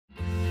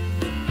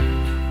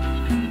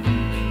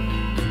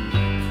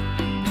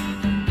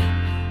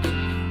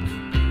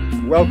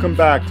Welcome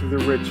back to the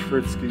Rich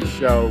Fritzky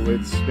Show.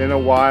 It's been a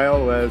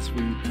while as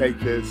we take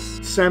this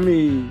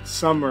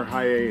semi-summer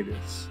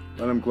hiatus,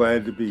 but I'm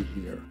glad to be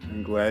here.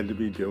 I'm glad to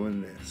be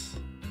doing this.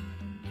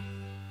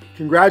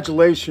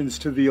 Congratulations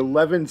to the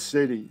 11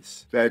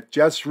 cities that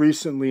just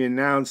recently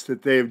announced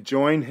that they have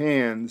joined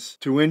hands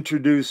to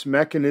introduce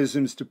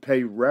mechanisms to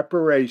pay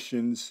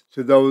reparations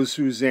to those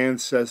whose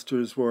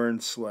ancestors were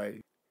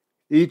enslaved.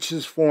 Each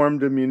has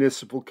formed a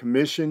municipal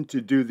commission to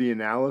do the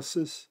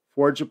analysis,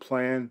 forge a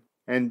plan,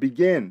 and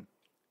begin.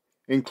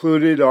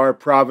 Included are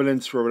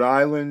Providence, Rhode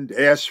Island,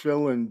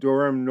 Asheville and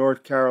Durham,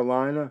 North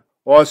Carolina,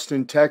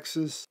 Austin,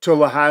 Texas,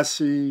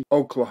 Tallahassee,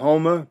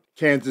 Oklahoma,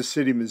 Kansas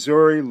City,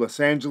 Missouri, Los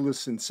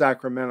Angeles and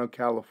Sacramento,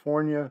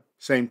 California,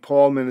 St.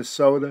 Paul,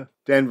 Minnesota,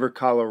 Denver,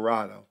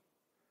 Colorado.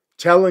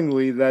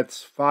 Tellingly,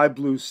 that's 5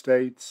 blue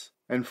states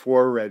and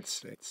 4 red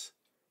states.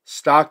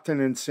 Stockton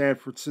and San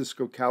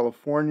Francisco,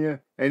 California,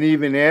 and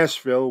even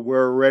Asheville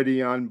were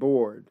already on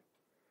board.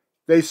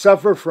 They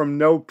suffer from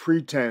no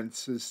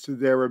pretense as to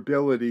their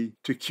ability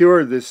to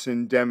cure this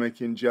endemic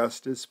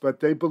injustice,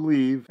 but they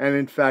believe and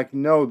in fact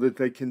know that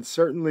they can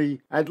certainly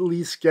at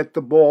least get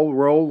the ball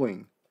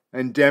rolling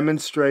and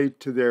demonstrate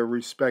to their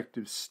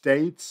respective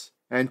states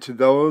and to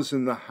those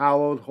in the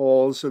hallowed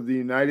halls of the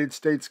United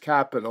States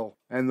Capitol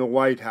and the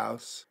White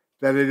House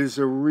that it is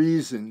a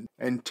reasoned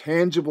and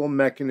tangible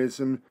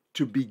mechanism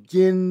to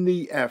begin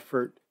the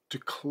effort to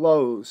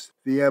close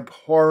the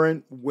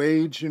abhorrent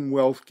wage and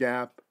wealth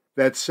gap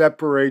that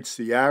separates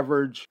the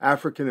average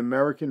African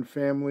American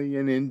family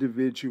and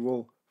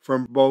individual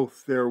from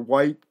both their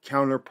white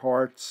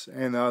counterparts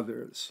and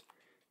others.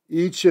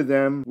 Each of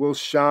them will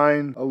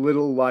shine a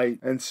little light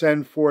and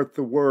send forth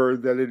the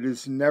word that it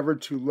is never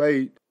too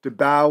late to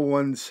bow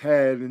one's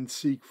head and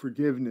seek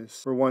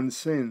forgiveness for one's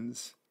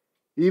sins.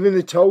 Even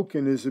a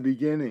token is a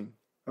beginning,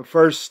 a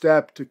first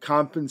step to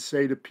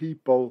compensate a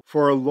people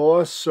for a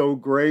loss so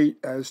great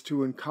as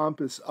to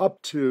encompass up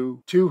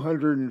to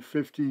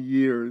 250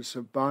 years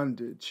of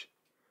bondage.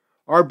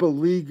 Our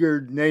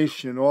beleaguered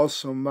nation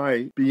also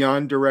might,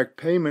 beyond direct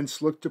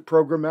payments, look to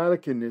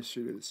programmatic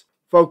initiatives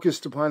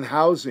focused upon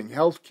housing,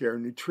 healthcare,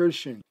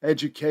 nutrition,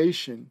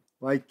 education,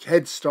 like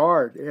Head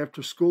Start,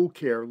 after-school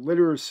care,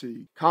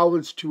 literacy,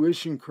 college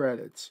tuition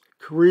credits,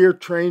 career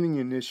training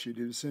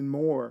initiatives, and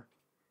more.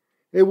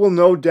 It will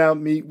no doubt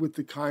meet with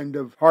the kind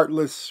of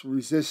heartless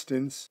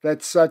resistance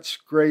that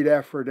such great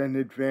effort and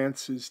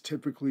advances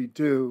typically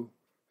do,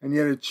 and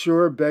yet it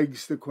sure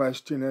begs the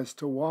question as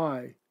to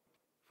why.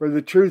 For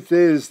the truth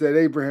is that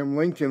Abraham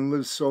Lincoln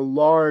lives so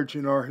large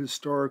in our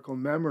historical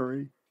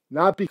memory,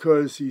 not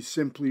because he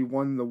simply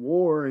won the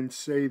war and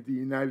saved the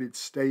United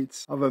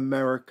States of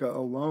America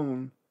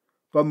alone,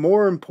 but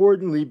more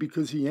importantly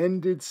because he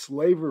ended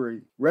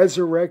slavery,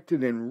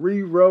 resurrected and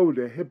rewrote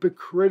a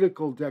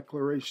hypocritical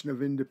Declaration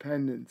of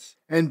Independence,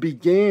 and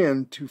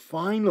began to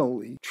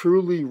finally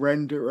truly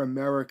render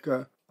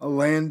America a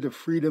land of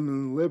freedom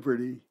and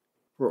liberty,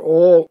 where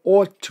all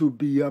ought to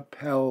be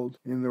upheld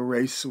in the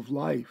race of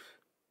life.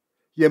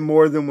 Yet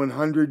more than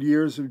 100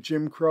 years of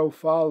Jim Crow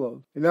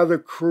followed, another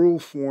cruel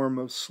form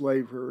of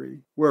slavery,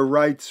 where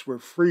rights were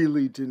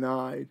freely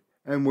denied,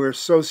 and where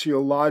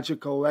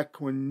sociological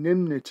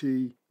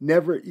equanimity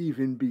never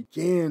even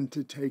began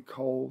to take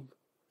hold.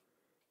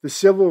 The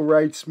civil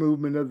rights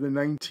movement of the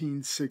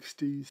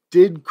 1960s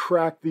did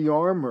crack the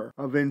armor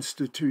of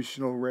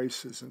institutional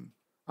racism,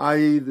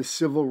 i.e. the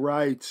Civil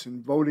Rights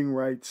and Voting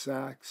Rights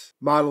Acts,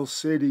 model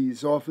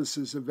cities,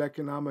 offices of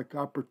economic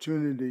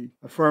opportunity,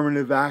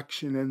 affirmative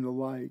action, and the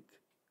like.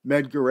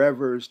 Medgar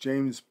Evers,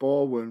 James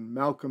Baldwin,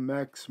 Malcolm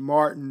X,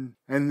 Martin,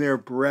 and their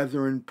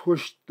brethren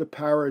pushed the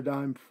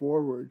paradigm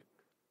forward.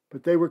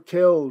 But they were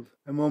killed,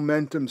 and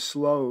momentum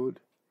slowed.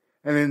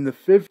 And in the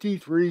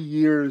 53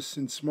 years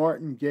since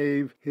Martin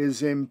gave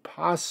his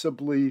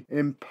impossibly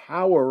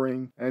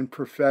empowering and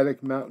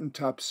prophetic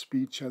mountaintop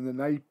speech on the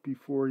night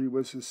before he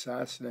was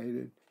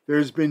assassinated,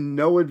 there's been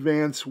no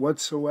advance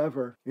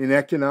whatsoever in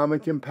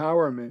economic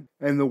empowerment,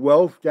 and the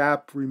wealth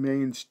gap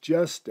remains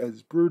just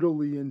as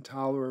brutally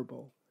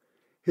intolerable.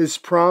 His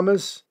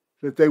promise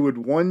that they would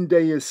one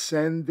day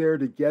ascend there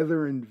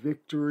together in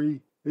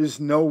victory is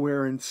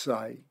nowhere in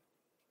sight.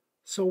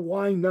 So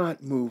why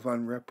not move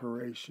on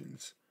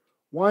reparations?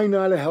 Why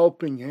not a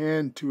helping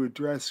hand to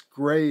address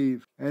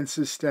grave and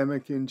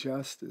systemic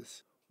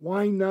injustice?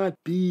 Why not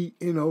be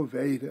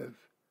innovative?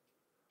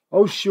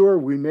 Oh, sure,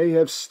 we may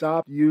have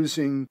stopped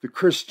using the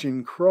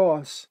Christian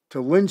cross to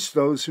lynch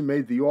those who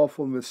made the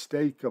awful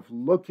mistake of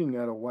looking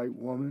at a white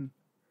woman,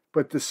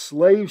 but the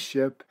slave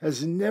ship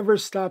has never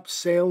stopped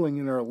sailing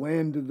in our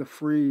land of the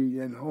free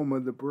and home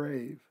of the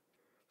brave.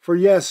 For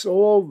yes,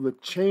 all the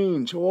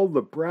change, all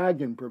the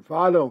brag and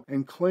bravado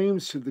and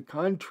claims to the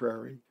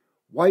contrary,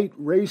 white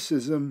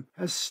racism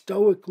has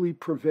stoically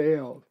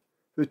prevailed.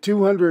 The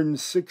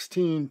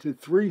 216 to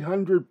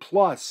 300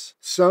 plus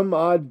some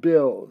odd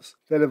bills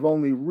that have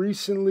only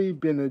recently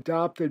been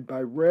adopted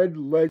by red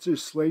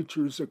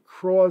legislatures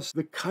across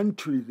the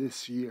country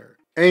this year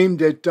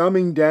aimed at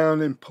dumbing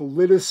down and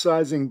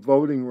politicizing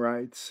voting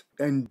rights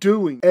and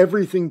doing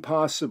everything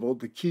possible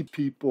to keep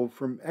people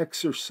from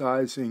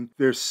exercising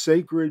their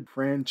sacred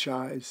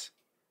franchise,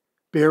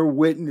 bear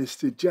witness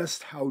to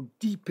just how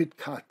deep it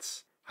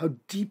cuts, how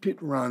deep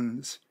it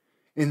runs,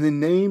 in the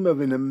name of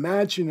an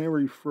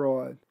imaginary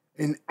fraud,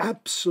 an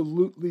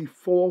absolutely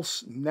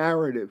false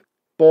narrative,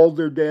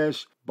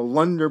 balderdash,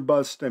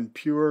 blunderbuss, and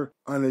pure,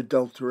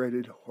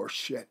 unadulterated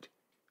horseshit.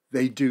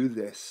 They do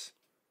this.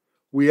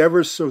 We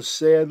ever so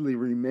sadly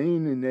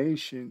remain a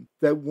nation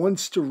that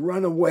wants to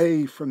run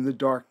away from the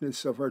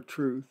darkness of our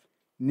truth.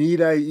 Need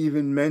I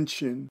even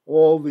mention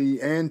all the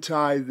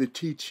the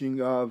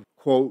teaching of,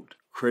 quote,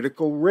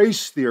 critical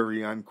race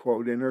theory,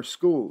 unquote, in our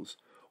schools?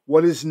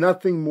 What is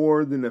nothing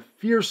more than a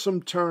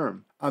fearsome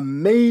term, a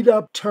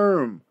made-up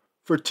term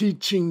for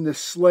teaching the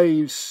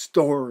slave's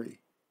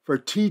story, for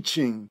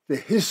teaching the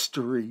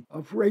history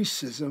of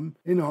racism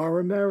in our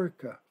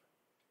America.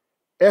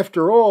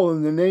 After all,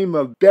 in the name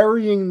of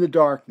burying the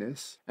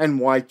darkness, and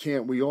why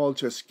can't we all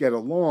just get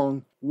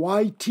along,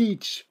 why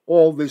teach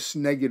all this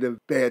negative,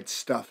 bad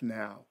stuff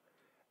now,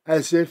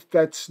 as if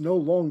that's no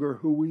longer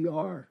who we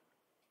are?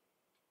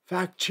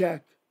 Fact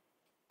check.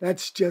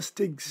 That's just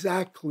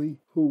exactly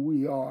who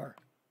we are.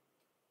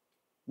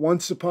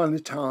 Once upon a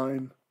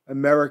time,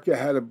 America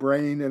had a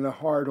brain and a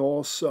heart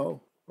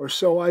also, or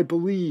so I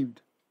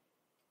believed,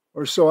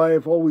 or so I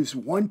have always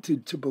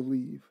wanted to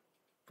believe.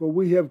 For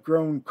we have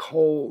grown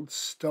cold,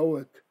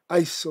 stoic,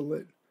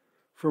 isolate,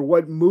 for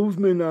what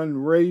movement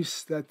on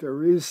race that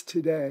there is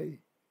today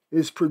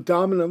is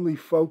predominantly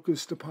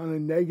focused upon a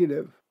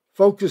negative,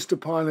 focused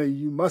upon a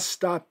you must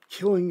stop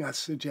killing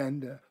us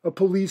agenda, a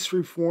police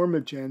reform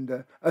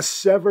agenda, a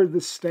sever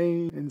the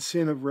stain and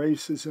sin of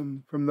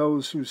racism from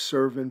those who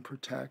serve and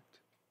protect.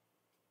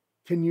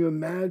 Can you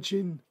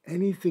imagine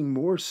anything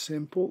more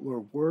simple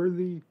or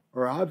worthy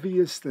or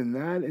obvious than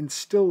that? And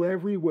still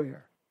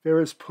everywhere there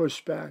is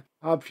pushback,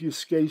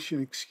 obfuscation,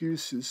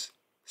 excuses,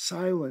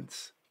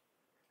 silence,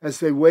 as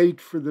they wait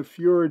for the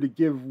furor to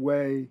give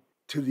way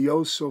to the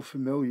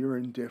oh-so-familiar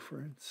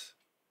indifference.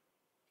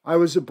 I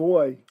was a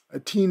boy, a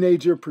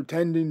teenager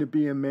pretending to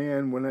be a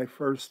man when I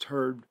first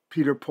heard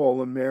Peter,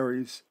 Paul, and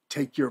Mary's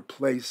 "Take Your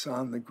Place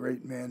on the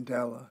Great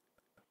Mandela"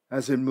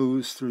 as it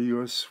moves through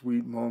your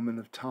sweet moment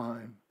of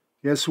time.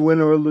 Yes, win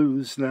or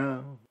lose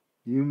now,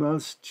 you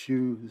must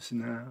choose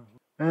now.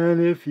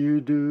 And if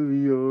you do,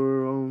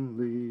 you're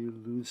only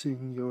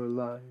losing your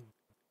life.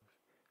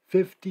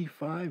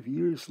 55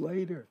 years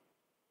later,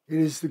 it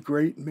is the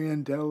great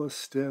Mandela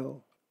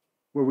still,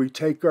 where we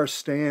take our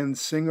stands,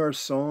 sing our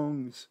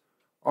songs,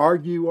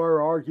 argue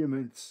our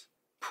arguments,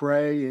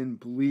 pray and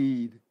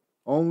bleed,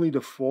 only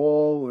to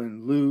fall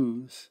and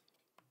lose.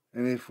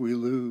 And if we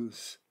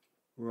lose,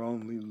 we're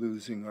only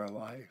losing our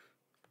life.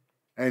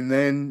 And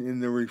then in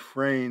the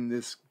refrain,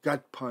 this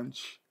gut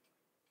punch,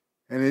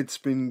 and it's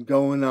been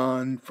going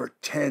on for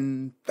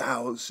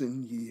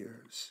 10,000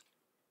 years.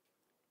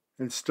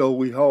 And still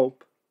we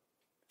hope,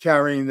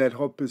 carrying that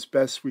hope as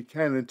best we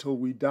can until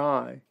we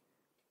die.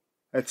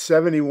 At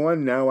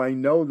 71 now, I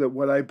know that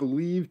what I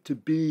believed to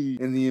be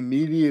in the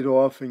immediate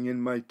offing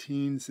in my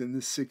teens in the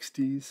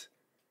 60s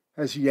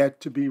has yet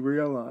to be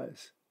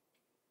realized.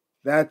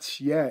 That's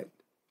yet,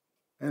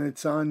 and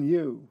it's on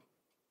you.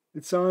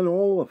 It's on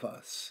all of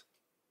us.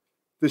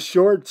 The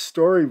short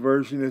story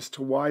version as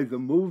to why the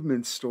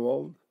movement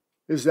stalled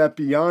is that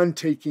beyond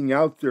taking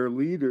out their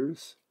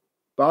leaders,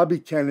 Bobby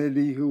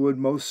Kennedy, who would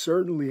most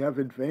certainly have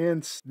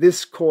advanced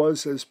this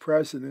cause as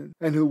president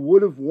and who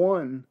would have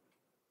won,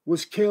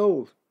 was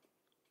killed.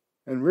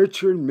 And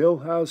Richard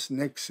Milhous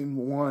Nixon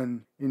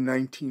won in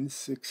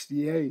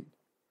 1968,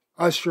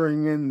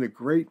 ushering in the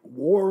Great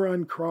War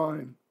on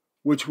Crime,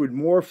 which would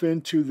morph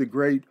into the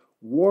Great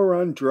War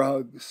on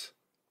Drugs,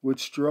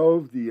 which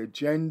drove the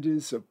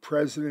agendas of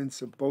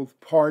presidents of both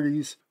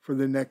parties for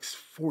the next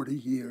 40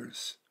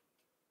 years,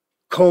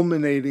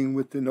 culminating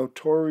with the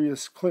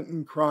notorious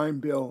Clinton crime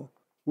bill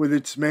with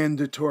its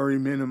mandatory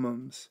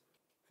minimums.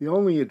 The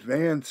only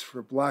advance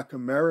for Black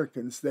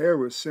Americans there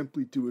was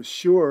simply to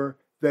assure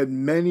that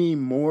many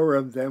more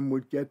of them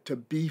would get to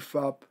beef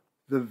up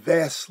the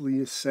vastly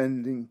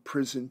ascending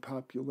prison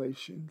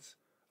populations.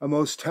 A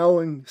most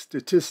telling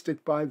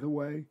statistic, by the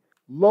way,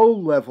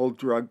 low-level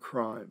drug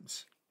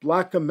crimes.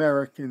 Black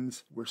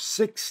Americans were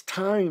 6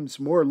 times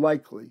more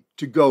likely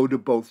to go to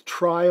both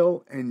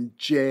trial and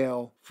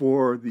jail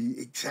for the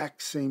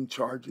exact same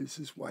charges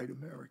as white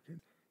Americans.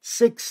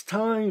 6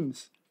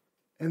 times!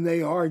 And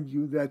they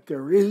argue that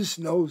there is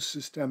no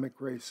systemic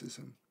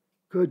racism.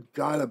 Good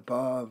God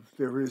above,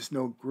 there is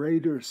no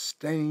greater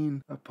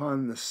stain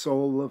upon the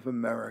soul of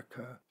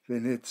America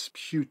than its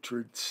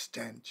putrid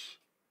stench.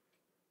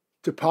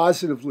 To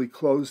positively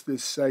close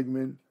this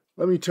segment,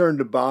 let me turn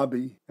to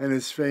Bobby and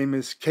his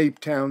famous Cape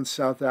Town,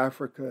 South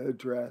Africa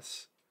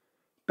address.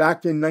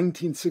 Back in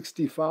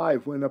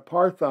 1965, when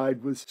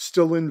apartheid was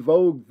still in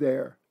vogue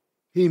there,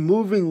 He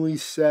movingly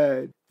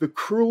said, "The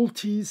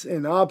cruelties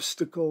and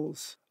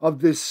obstacles of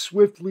this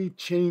swiftly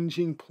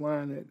changing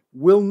planet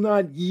will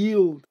not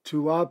yield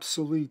to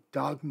obsolete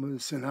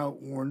dogmas and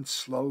outworn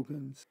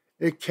slogans.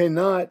 It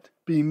cannot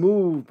be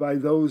moved by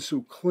those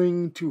who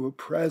cling to a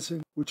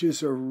present which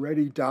is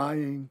already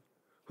dying,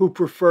 who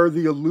prefer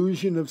the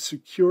illusion of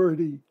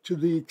security to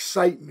the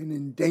excitement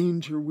and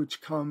danger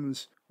which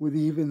comes with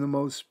even the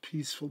most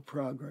peaceful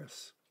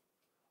progress."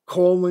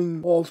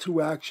 Calling all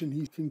to action,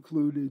 he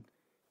concluded,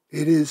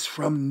 "It is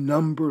from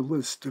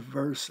numberless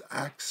diverse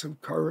acts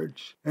of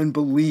courage and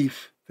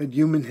belief that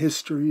human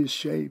history is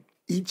shaped.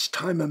 Each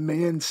time a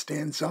man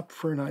stands up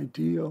for an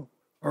ideal,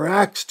 or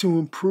acts to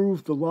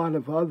improve the lot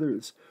of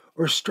others,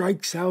 or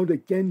strikes out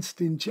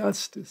against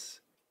injustice,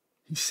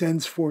 he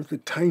sends forth a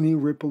tiny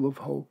ripple of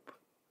hope,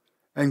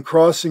 and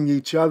crossing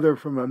each other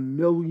from a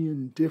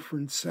million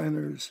different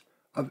centers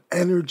of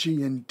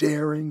energy and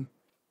daring,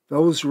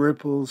 those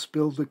ripples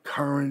build a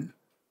current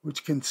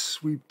which can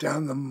sweep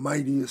down the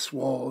mightiest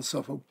walls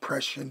of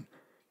oppression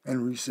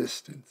and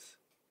resistance."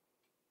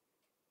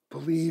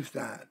 Believe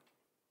that.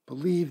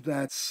 Believe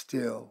that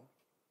still.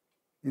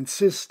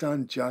 Insist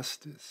on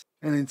justice,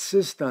 and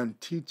insist on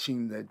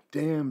teaching the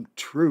damn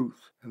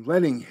truth and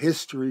letting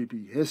history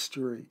be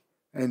history,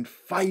 and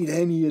fight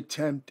any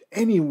attempt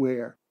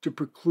anywhere to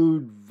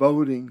preclude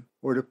voting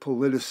or to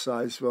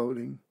politicize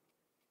voting.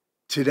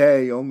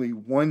 Today, only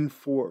one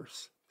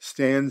force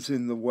stands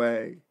in the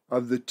way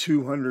of the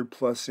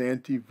 200-plus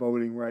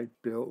anti-voting right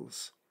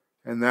bills,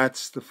 and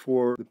that's the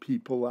For the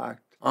People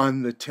Act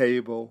on the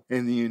table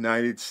in the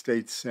United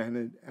States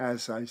Senate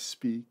as I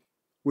speak,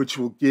 which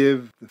will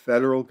give the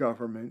federal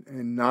government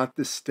and not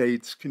the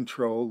states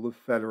control of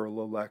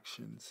federal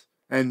elections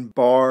and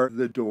bar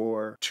the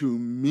door to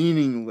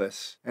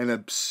meaningless and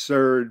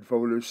absurd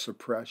voter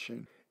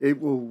suppression. It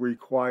will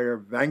require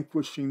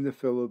vanquishing the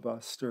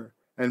filibuster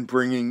and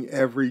bringing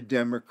every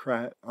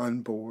Democrat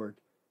on board.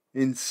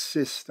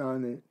 Insist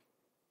on it.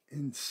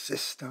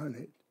 Insist on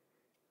it.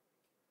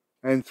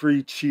 And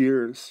 3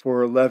 cheers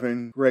for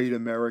 11 great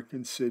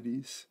American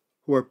cities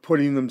who are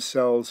putting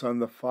themselves on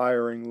the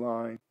firing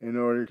line in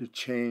order to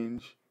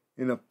change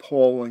an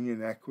appalling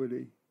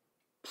inequity.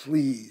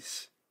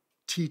 Please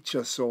teach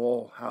us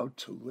all how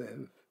to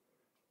live.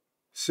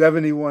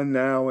 71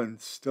 now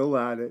and still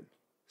at it,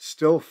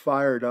 still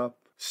fired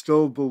up,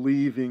 still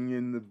believing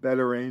in the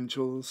better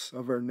angels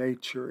of our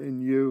nature,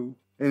 in you,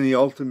 in the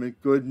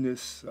ultimate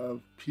goodness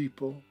of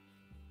people.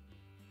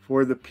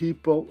 For the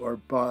people or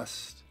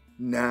bust,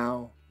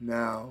 now,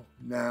 now,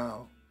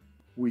 now.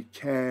 We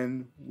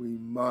can, we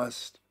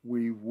must,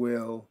 we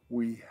will,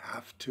 we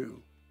have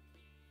to.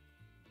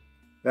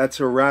 That's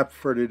a wrap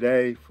for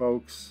today,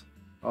 folks.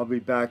 I'll be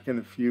back in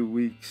a few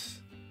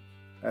weeks.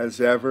 As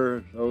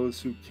ever,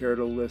 those who care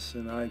to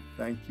listen, I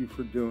thank you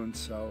for doing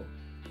so.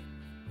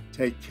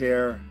 Take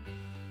care.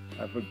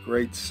 Have a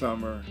great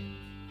summer.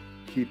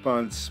 Keep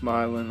on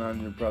smiling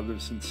on your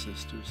brothers and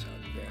sisters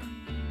out there.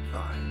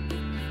 Bye.